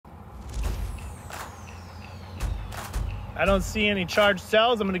I don't see any charged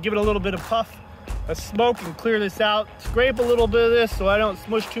cells. I'm gonna give it a little bit of puff of smoke and clear this out. Scrape a little bit of this so I don't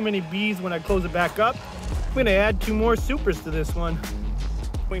smush too many bees when I close it back up. I'm gonna add 2 more supers to this one.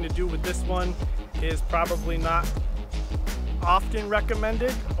 What I'm going to do with this one is probably not often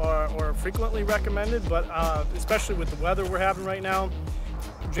recommended or frequently recommended, but especially with the weather we're having right now.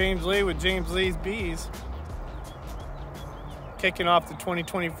 James Lee with James Lee's Bees, kicking off the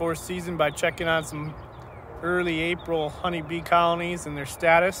 2024 season by checking on some early April honeybee colonies and their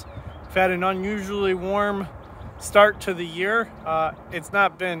status. We've had an unusually warm start to the year. It's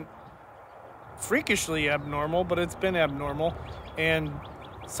not been freakishly abnormal, but it's been abnormal, and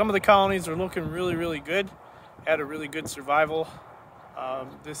some of the colonies are looking really good. Had a really good survival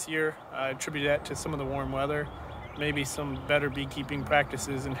this year. I attribute that to some of the warm weather, maybe some better beekeeping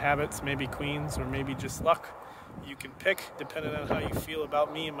practices and habits, maybe queens, or maybe just luck. You can pick depending on how you feel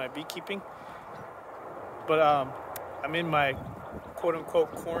about me and my beekeeping. But I'm in my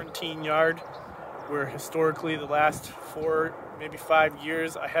quote-unquote quarantine yard, where historically the last 4, maybe 5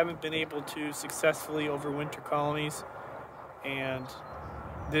 years, I haven't been able to successfully overwinter colonies. And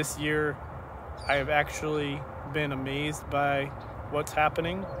this year I have actually been amazed by what's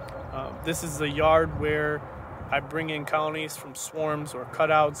happening. This is a yard where I bring in colonies from swarms or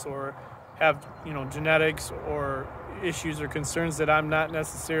cutouts, or have, genetics or issues or concerns that I'm not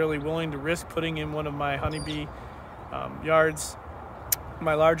necessarily willing to risk putting in one of my honeybee yards,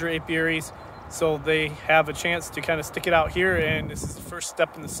 my larger apiaries, so they have a chance to kind of stick it out here. And this is the first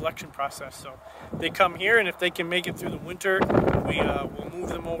step in the selection process. So they come here, and if they can make it through the winter, we'll move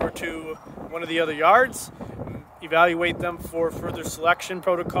them over to one of the other yards, evaluate them for further selection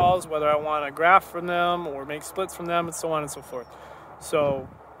protocols, whether I want to graft from them or make splits from them, and so on and so forth. So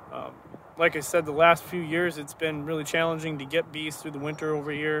like I said, the last few years it's been really challenging to get bees through the winter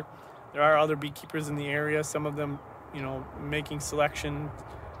over here. There are other beekeepers in the area, some of them making selection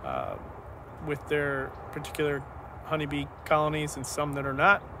with their particular honeybee colonies, and some that are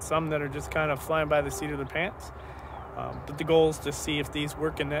not, some that are just kind of flying by the seat of their pants. But the goal is to see if these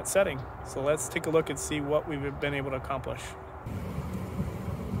work in that setting. So let's take a look and see what we've been able to accomplish.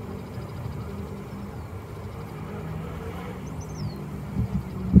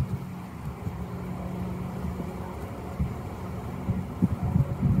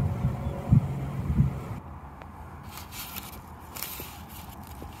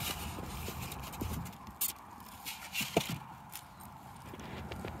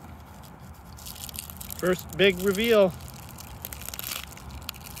 First big reveal.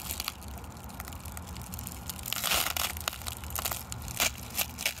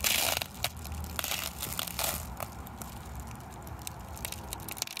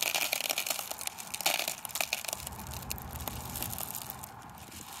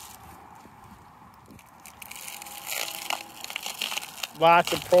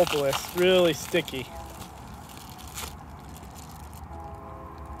 Lots of propolis, really sticky.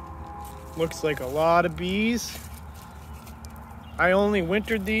 Looks like a lot of bees. I only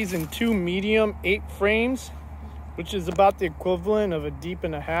wintered these in 2 medium 8 frames, which is about the equivalent of a deep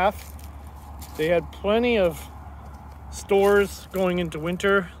and a half. They had plenty of stores going into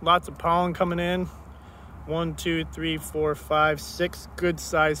winter, lots of pollen coming in. 1, 2, 3, 4, 5, 6 good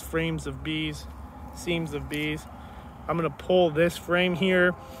sized frames of bees, seams of bees. I'm gonna pull this frame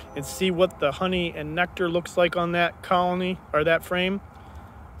here and see what the honey and nectar looks like on that colony, or that frame.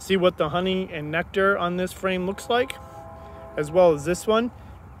 See what the honey and nectar on this frame looks like, as well as this one.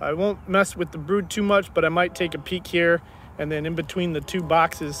 I won't mess with the brood too much, but I might take a peek here and then in between the 2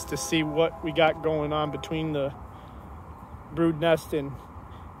 boxes to see what we got going on between the brood nest, and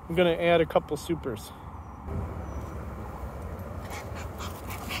I'm gonna add a couple supers.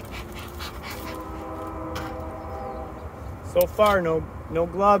 So far, no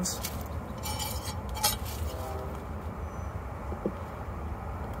gloves.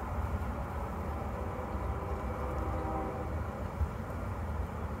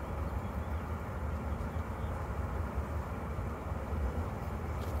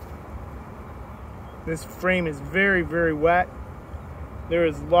 This frame is very wet. There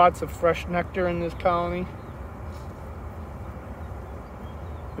is lots of fresh nectar in this colony.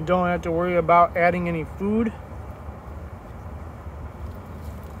 I don't have to worry about adding any food.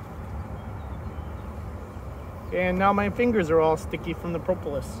 And now my fingers are all sticky from the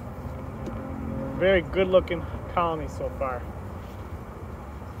propolis. Very good looking colony so far.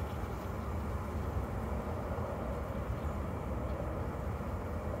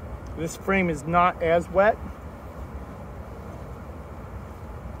 This frame is not as wet.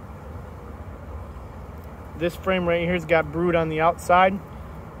 This frame right here's got brood on the outside.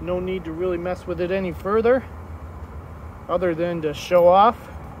 No need to really mess with it any further. other than to show off.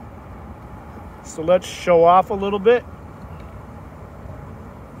 So let's show off a little bit.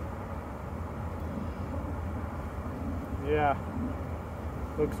 Yeah,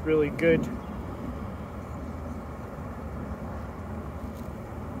 looks really good.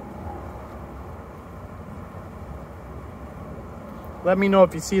 Let me know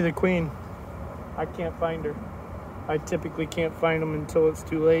if you see the queen. I can't find her. I typically can't find them until it's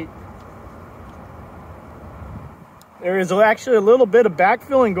too late. There is actually a little bit of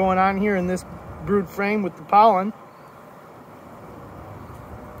backfilling going on here in this brood frame with the pollen.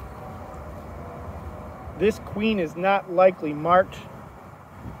 This queen is not likely marked.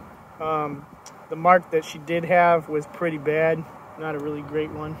 The mark that she did have was pretty bad, not a really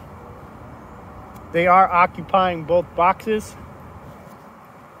great one. They are occupying both boxes.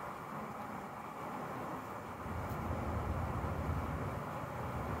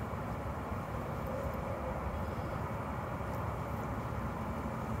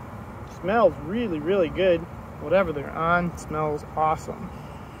 Smells really, really good. Whatever they're on smells awesome.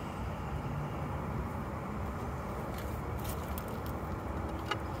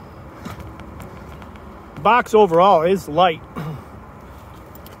 The box overall is light.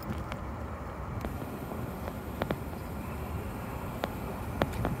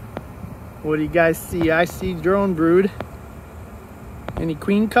 What do you guys see? I see drone brood. Any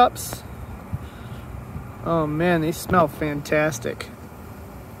queen cups? Oh man, they smell fantastic.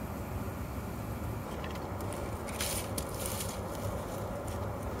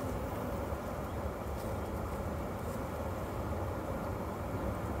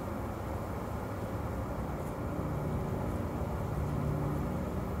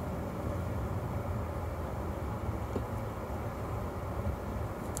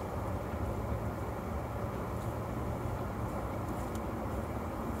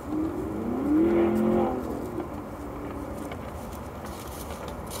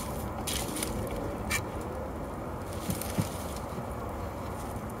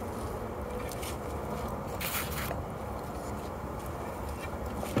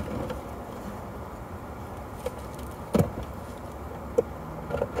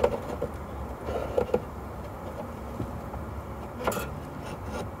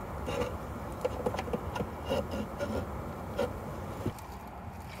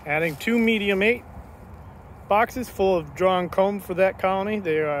 Adding 2 medium 8 boxes full of drawn comb for that colony.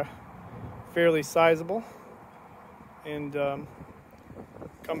 They are fairly sizable. And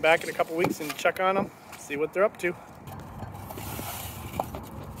come back in a couple weeks and check on them, see what they're up to.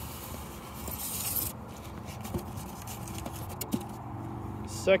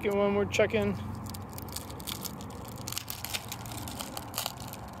 Second one we're checking.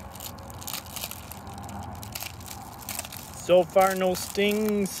 So far, no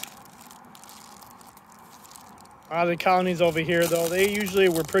stings. A lot of the colonies over here, though, they usually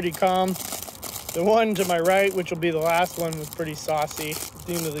were pretty calm. The one to my right, which will be the last one, was pretty saucy at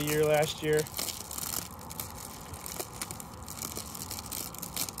the end of the year last year.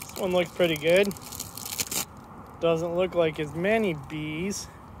 This one looks pretty good. Doesn't look like as many bees.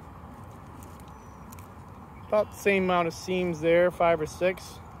 About the same amount of seams there, 5 or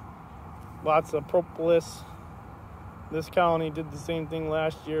 6. Lots of propolis. This colony did the same thing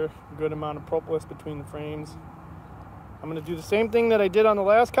last year. A good amount of propolis between the frames. I'm going to do the same thing that I did on the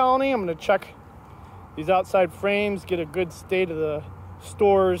last colony. I'm going to check these outside frames, get a good state of the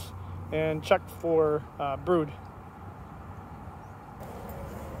stores, and check for brood.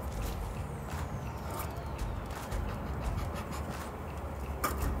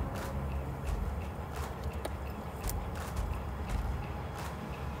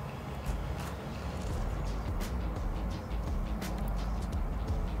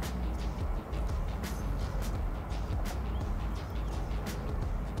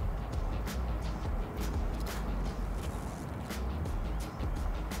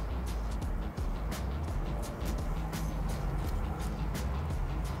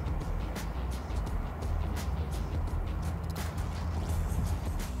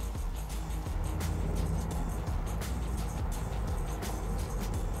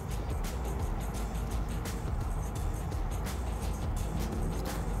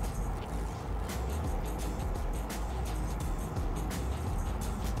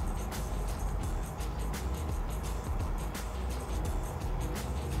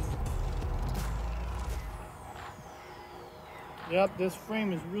 Yep, this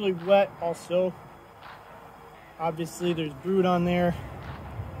frame is really wet also. Obviously there's brood on there.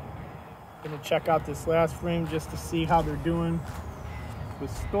 Gonna check out this last frame just to see how they're doing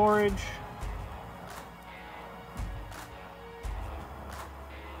with storage.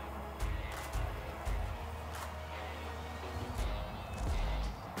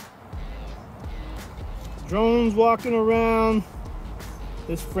 drones walking around.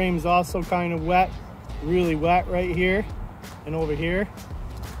 This frame's also kind of wet, really wet right here and over here.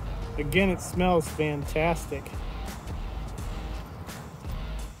 Again, it smells fantastic.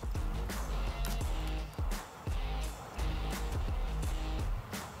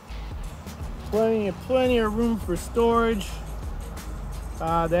 Plenty of room for storage.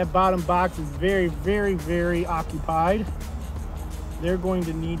 That bottom box is very occupied. They're going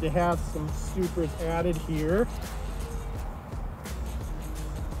to need to have some supers added here.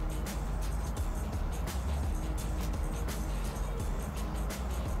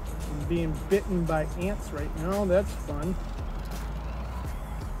 I'm being bitten by ants right now. That's fun.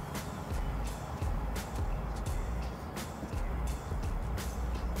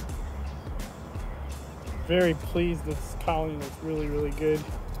 Very pleased this colony looks really good.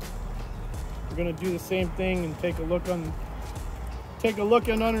 We're gonna do the same thing and take a look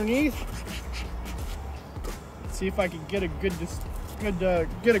in underneath. See if I can get a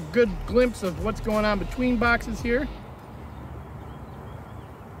good glimpse of what's going on between boxes here.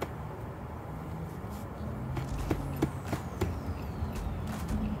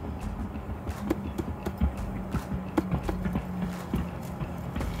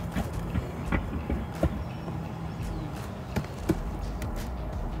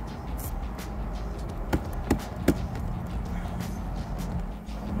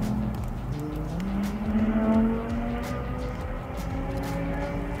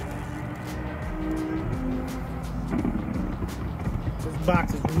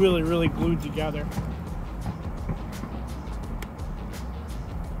 Box is really glued together.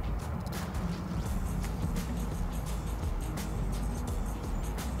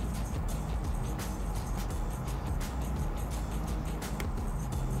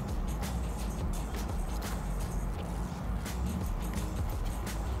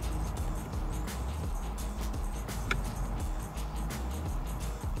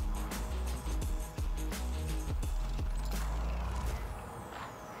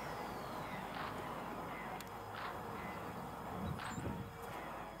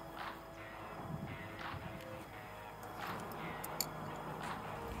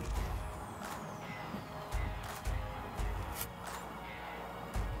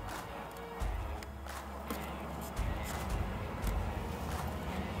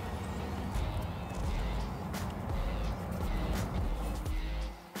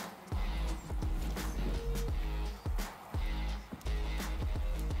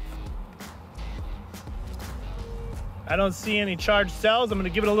 I don't see any charged cells. I'm gonna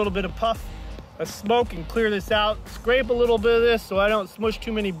give it a little bit of puff of smoke and clear this out. Scrape a little bit of this so I don't smush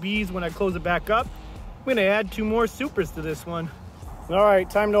too many bees when I close it back up. I'm gonna add 2 more supers to this one. All right,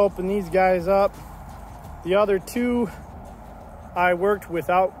 time to open these guys up. The other 2, I worked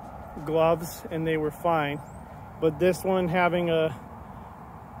without gloves and they were fine. But this one having a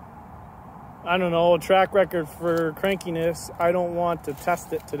track record for crankiness, I don't want to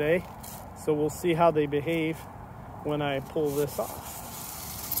test it today. So we'll see how they behave when I pull this off.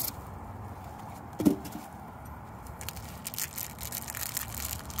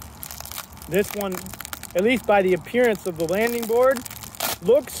 This one, at least by the appearance of the landing board,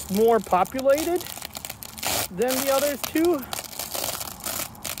 looks more populated than the others 2.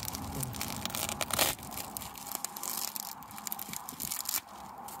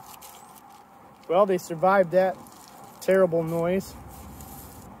 Well, they survived that terrible noise,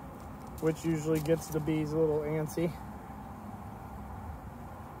 which usually gets the bees a little antsy.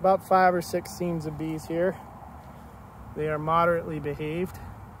 About 5 or 6 teams of bees here. They are moderately behaved.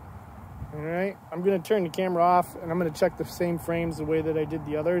 All right, I'm gonna turn the camera off and I'm gonna check the same frames the way that I did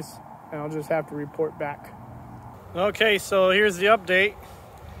the others, and I'll just have to report back. Okay, so here's the update.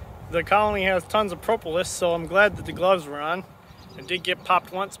 The colony has tons of propolis, so I'm glad that the gloves were on. I did get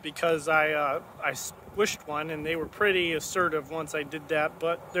popped once because I squished one, and they were pretty assertive once I did that,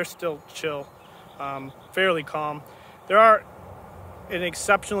 but they're still chill, fairly calm. There are an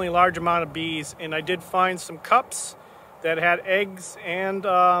exceptionally large amount of bees, and I did find some cups that had eggs and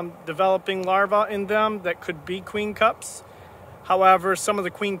developing larvae in them that could be queen cups. However, some of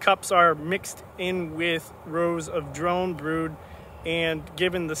the queen cups are mixed in with rows of drone brood, and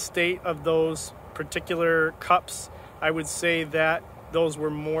given the state of those particular cups, I would say that those were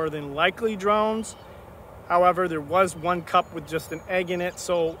more than likely drones. However, there was one cup with just an egg in it,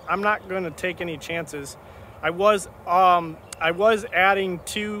 so I'm not going to take any chances. I was adding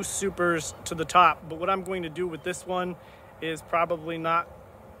 2 supers to the top, but what I'm going to do with this one is probably not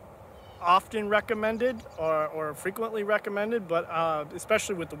often recommended or frequently recommended, but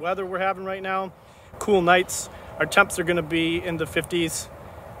especially with the weather we're having right now, cool nights, our temps are going to be in the 50s,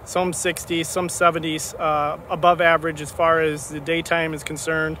 some 60s, some 70s, above average as far as the daytime is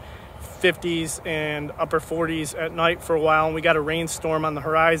concerned, 50s and upper 40s at night for a while. And we got a rainstorm on the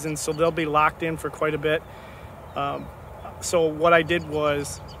horizon, so they'll be locked in for quite a bit. So what I did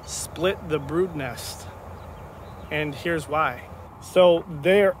was split the brood nest, and here's why. So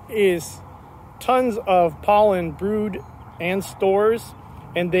there is tons of pollen brood and stores,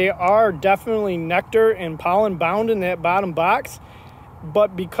 and they are definitely nectar and pollen bound in that bottom box.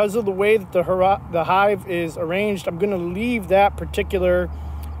 But because of the way that the hive is arranged, I'm going to leave that particular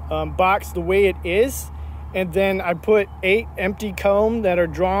box the way it is. And then I put 8 empty comb that are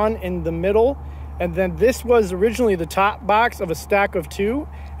drawn in the middle. And then this was originally the top box of a stack of 2.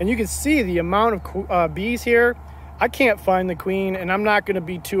 And you can see the amount of bees here. I can't find the queen, and I'm not going to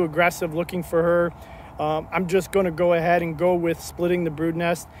be too aggressive looking for her. I'm just going to go ahead and go with splitting the brood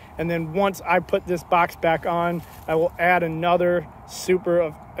nest. And then once I put this box back on, I will add another super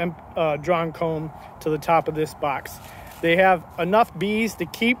of drawn comb to the top of this box. They have enough bees to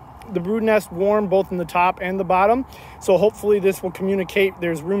keep the brood nest warm both in the top and the bottom. So hopefully this will communicate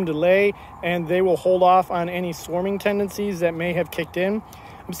there's room to lay, and they will hold off on any swarming tendencies that may have kicked in.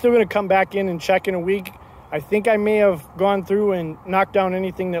 I'm still going to come back in and check in a week. I think I may have gone through and knocked down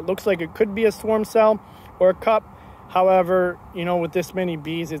anything that looks like it could be a swarm cell or a cup. However, you know, with this many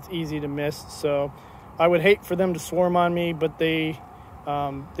bees, it's easy to miss. So I would hate for them to swarm on me, but they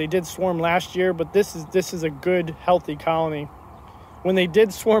did swarm last year. But this is a good, healthy colony. When they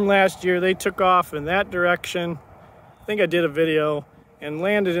did swarm last year, they took off in that direction. I think I did a video and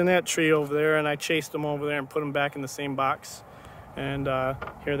landed in that tree over there, and I chased them over there and put them back in the same box. And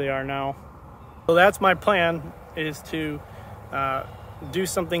here they are now. So that's my plan, is to do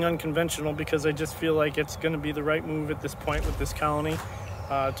something unconventional, because I just feel like it's going to be the right move at this point with this colony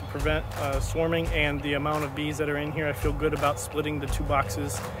to prevent swarming and the amount of bees that are in here. I feel good about splitting the 2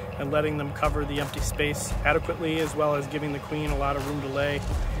 boxes and letting them cover the empty space adequately, as well as giving the queen a lot of room to lay.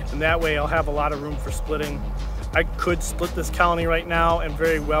 And that way I'll have a lot of room for splitting. I could split this colony right now and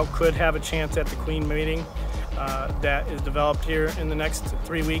very well could have a chance at the queen mating that is developed here in the next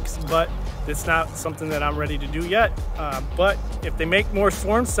 3 weeks, but it's not something that I'm ready to do yet. But if they make more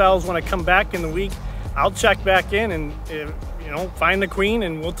swarm cells when I come back in the week, I'll check back in and find the queen,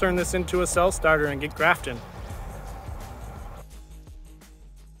 and we'll turn this into a cell starter and get grafting.